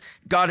 Just as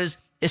God has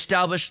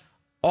established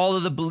all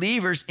of the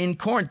believers in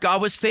Corinth, God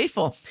was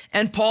faithful.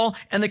 And Paul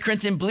and the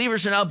Corinthian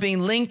believers are now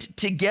being linked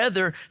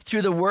together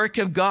through the work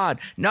of God.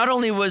 Not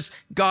only was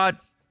God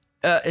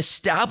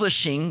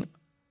establishing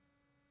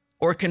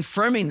or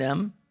confirming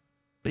them,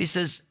 but he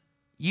says,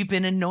 you've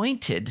been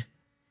anointed.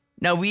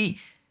 Now we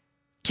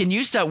can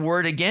use that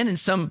word again in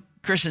some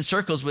Christian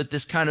circles with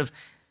this kind of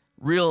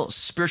real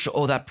spiritual,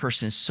 oh, that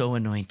person is so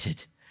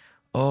anointed.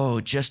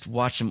 Oh, just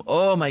watch them.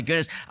 Oh my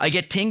goodness. I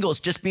get tingles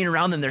just being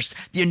around them.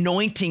 The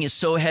anointing is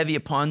so heavy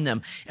upon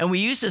them. And we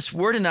use this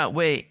word in that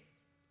way.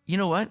 You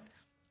know what?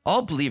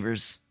 All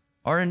believers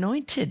are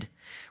anointed,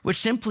 which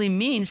simply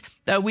means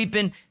that we've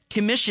been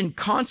commissioned,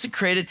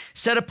 consecrated,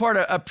 set apart.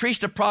 A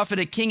priest, a prophet,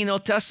 a king in the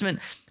Old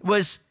Testament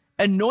was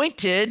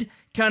anointed,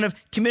 kind of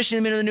commissioned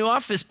them into the new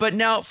office. But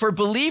now for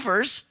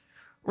believers,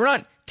 we're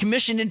not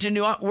commissioned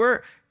into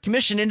we're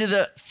commissioned into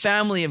the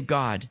family of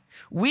God.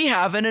 We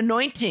have an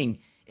anointing.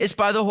 It's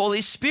by the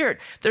Holy Spirit.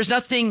 There's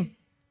nothing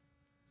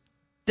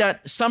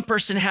that some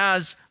person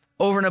has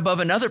over and above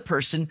another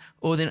person.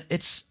 Oh, then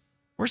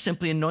we're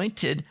simply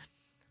anointed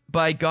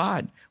by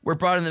God. We're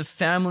brought in the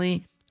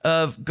family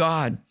of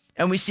God.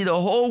 And we see the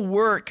whole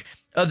work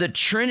of the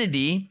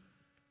Trinity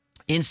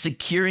in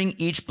securing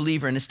each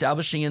believer and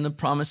establishing in the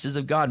promises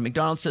of God.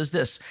 MacDonald says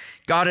this: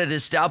 God had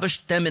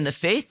established them in the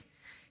faith,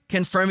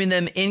 confirming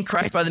them in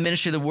Christ by the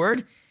ministry of the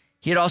word.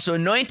 He had also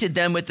anointed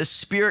them with the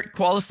Spirit,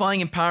 qualifying,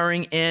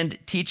 empowering, and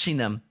teaching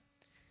them.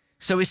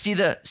 So we see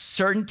the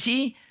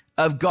certainty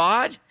of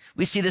God.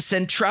 We see the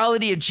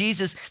centrality of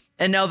Jesus,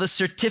 and now the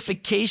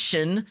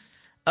certification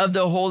of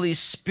the Holy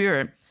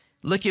Spirit.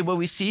 Look at what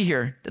we see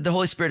here, that the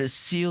Holy Spirit has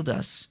sealed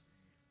us.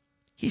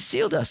 He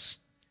sealed us.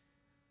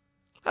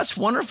 That's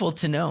wonderful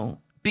to know,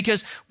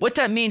 because what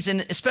that means,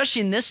 and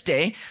especially in this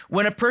day,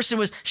 when a person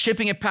was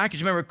shipping a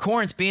package, remember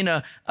Corinth being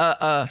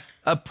a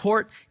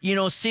port,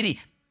 city,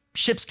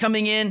 ships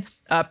coming in,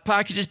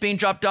 packages being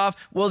dropped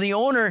off. Well, the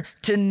owner,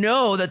 to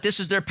know that this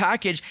is their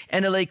package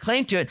and to lay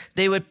claim to it,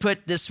 they would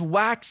put this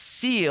wax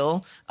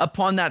seal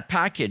upon that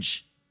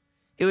package.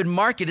 It would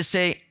mark it to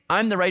say,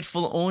 I'm the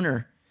rightful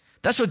owner.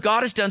 That's what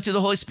God has done through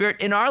the Holy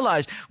Spirit in our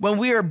lives. When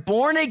we are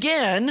born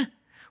again,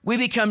 we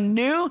become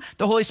new.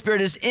 The Holy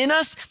Spirit is in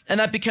us, and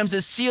that becomes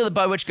a seal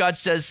by which God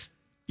says,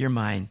 you're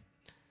mine.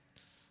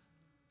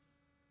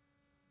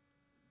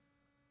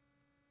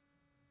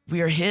 We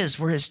are his,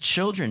 we're his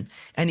children,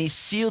 and he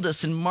sealed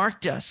us and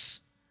marked us.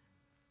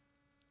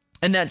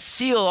 And that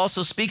seal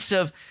also speaks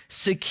of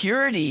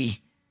security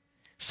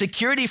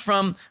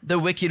from the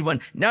wicked one.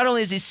 Not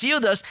only has he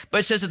sealed us, but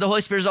it says that the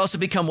Holy Spirit has also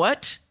become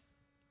what?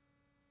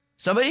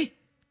 Somebody?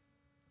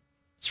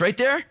 It's right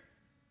there.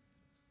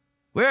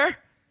 Where?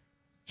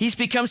 He's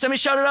become, somebody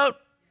shout it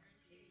out.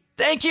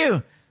 Thank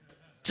you.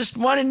 Just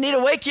need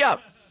to wake you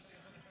up.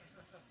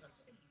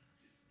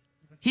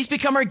 He's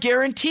become our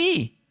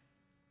guarantee.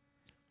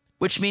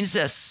 Which means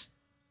this: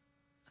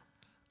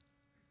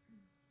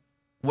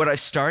 what I've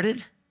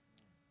started,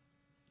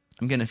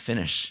 I'm going to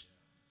finish.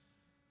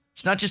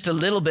 It's not just a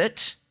little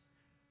bit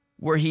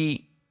where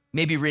he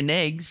maybe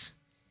reneges.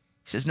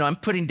 He says, no, I'm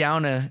putting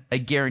down a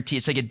guarantee.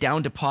 It's like a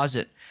down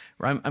deposit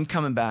where I'm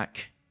coming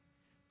back.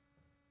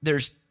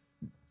 There's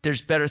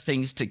better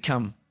things to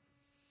come.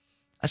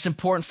 That's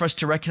important for us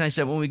to recognize,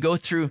 that when we go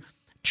through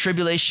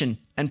tribulation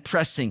and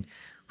pressing,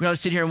 we don't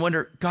sit here and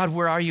wonder, God,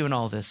 where are you in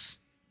all this?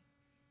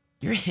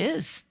 You're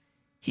his.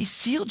 He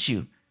sealed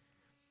you.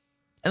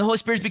 And the Holy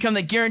Spirit's become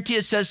the guarantee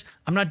that says,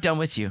 I'm not done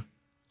with you.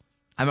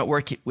 I'm at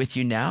work with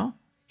you now.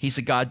 He's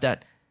a God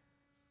that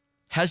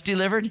has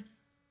delivered,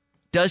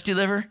 does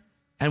deliver,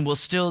 and will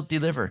still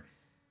deliver.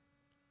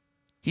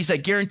 He's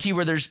that guarantee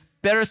where there's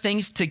better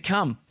things to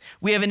come.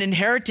 We have an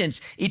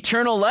inheritance,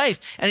 eternal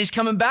life, and he's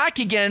coming back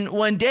again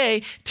one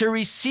day to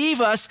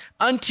receive us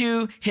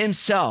unto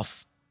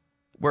himself.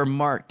 We're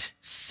marked,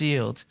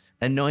 sealed,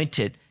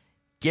 anointed,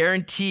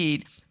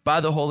 guaranteed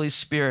by the Holy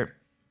Spirit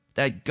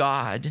that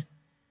God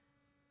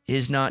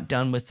is not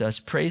done with us.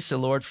 Praise the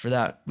Lord for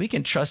that. We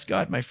can trust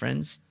God, my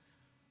friends.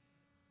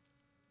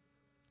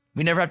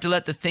 We never have to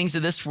let the things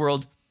of this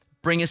world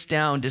bring us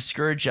down,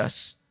 discourage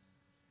us,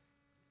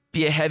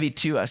 be a heavy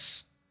to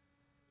us.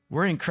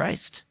 We're in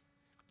Christ,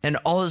 and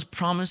all his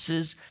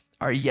promises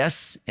are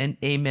yes and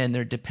amen.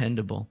 They're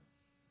dependable.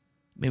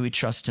 May we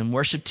trust him.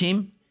 Worship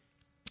team,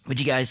 would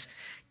you guys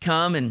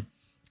come? And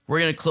we're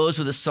going to close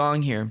with a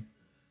song here.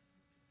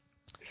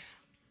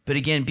 But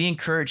again, be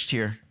encouraged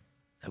here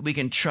that we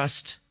can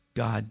trust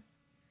God.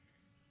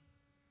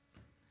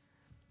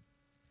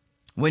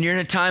 When you're in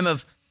a time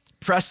of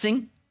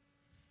pressing,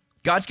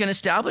 God's going to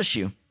establish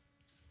you.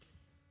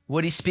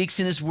 What he speaks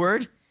in his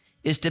word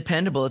is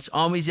dependable. It's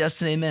always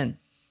yes and amen.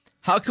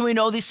 How can we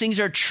know these things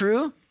are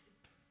true?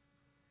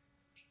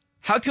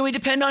 How can we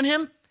depend on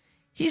him?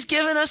 He's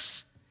given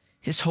us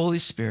his Holy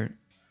Spirit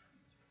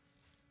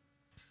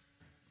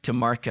to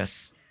mark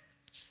us,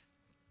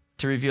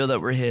 to reveal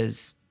that we're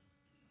his,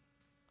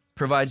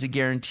 provides a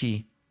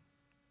guarantee.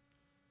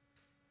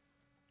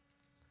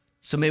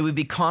 So may we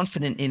be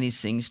confident in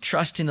these things,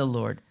 trusting the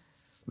Lord,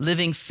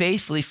 living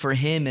faithfully for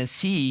him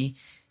as he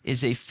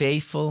is a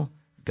faithful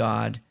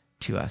God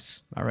to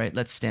us. All right,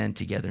 let's stand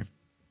together.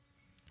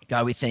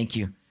 God, we thank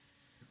you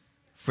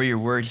for your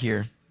word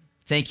here.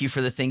 Thank you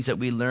for the things that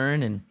we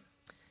learn and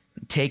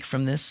take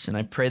from this. And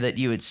I pray that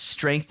you would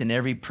strengthen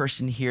every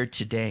person here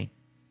today.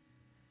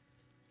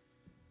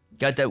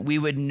 God, that we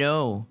would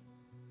know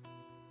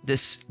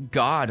this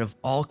God of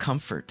all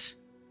comfort,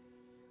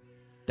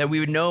 that we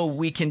would know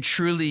we can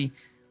truly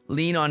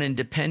lean on and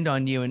depend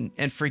on you,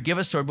 and forgive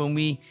us, Lord, when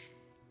we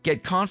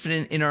get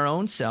confident in our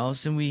own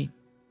selves and we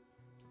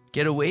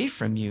get away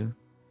from you.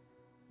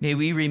 May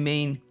we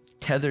remain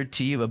tethered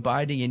to you,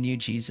 abiding in you,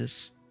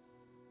 Jesus,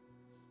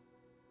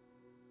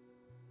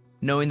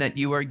 knowing that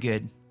you are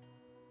good.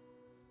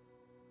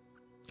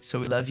 So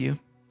we love you.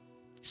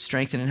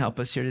 Strengthen and help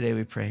us here today,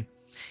 we pray.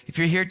 If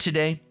you're here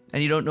today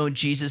and you don't know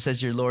Jesus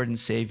as your Lord and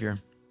Savior,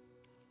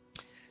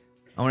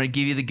 I want to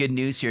give you the good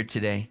news here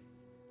today.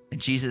 That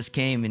Jesus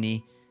came and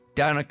he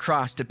died on a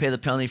cross to pay the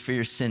penalty for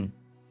your sin.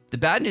 The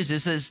bad news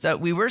is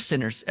that we were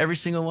sinners, every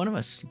single one of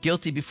us,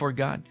 guilty before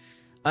God,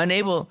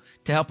 unable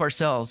to help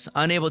ourselves,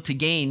 unable to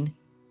gain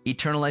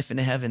eternal life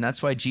into heaven.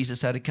 That's why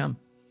Jesus had to come.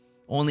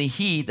 Only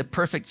he, the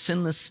perfect,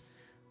 sinless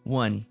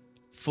one,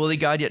 fully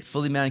God yet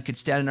fully man, could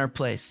stand in our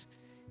place,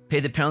 pay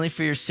the penalty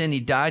for your sin. He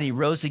died, he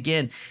rose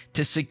again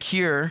to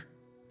secure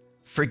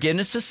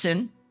forgiveness of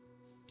sin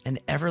and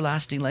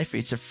everlasting life for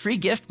you. It's a free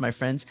gift, my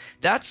friends.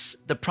 That's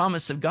the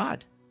promise of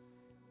God.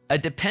 A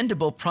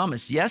dependable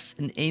promise. Yes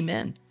and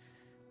amen.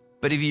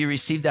 But if you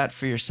receive that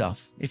for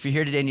yourself, if you're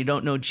here today and you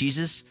don't know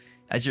Jesus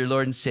as your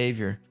Lord and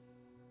Savior,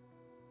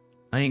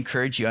 I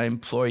encourage you, I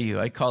implore you,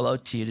 I call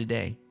out to you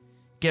today.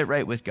 Get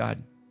right with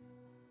God.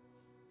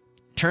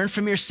 Turn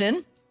from your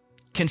sin,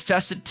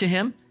 confess it to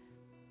him,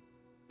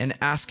 and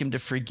ask him to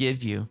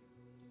forgive you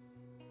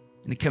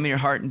and to come in your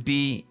heart and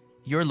be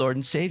your Lord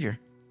and Savior.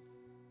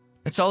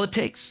 That's all it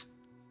takes.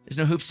 There's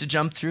no hoops to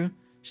jump through.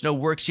 There's no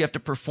works you have to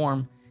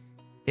perform.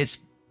 It's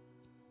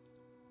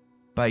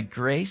by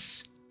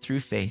grace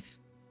through faith.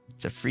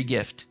 It's a free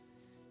gift.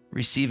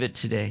 Receive it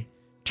today.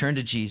 Turn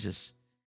to Jesus.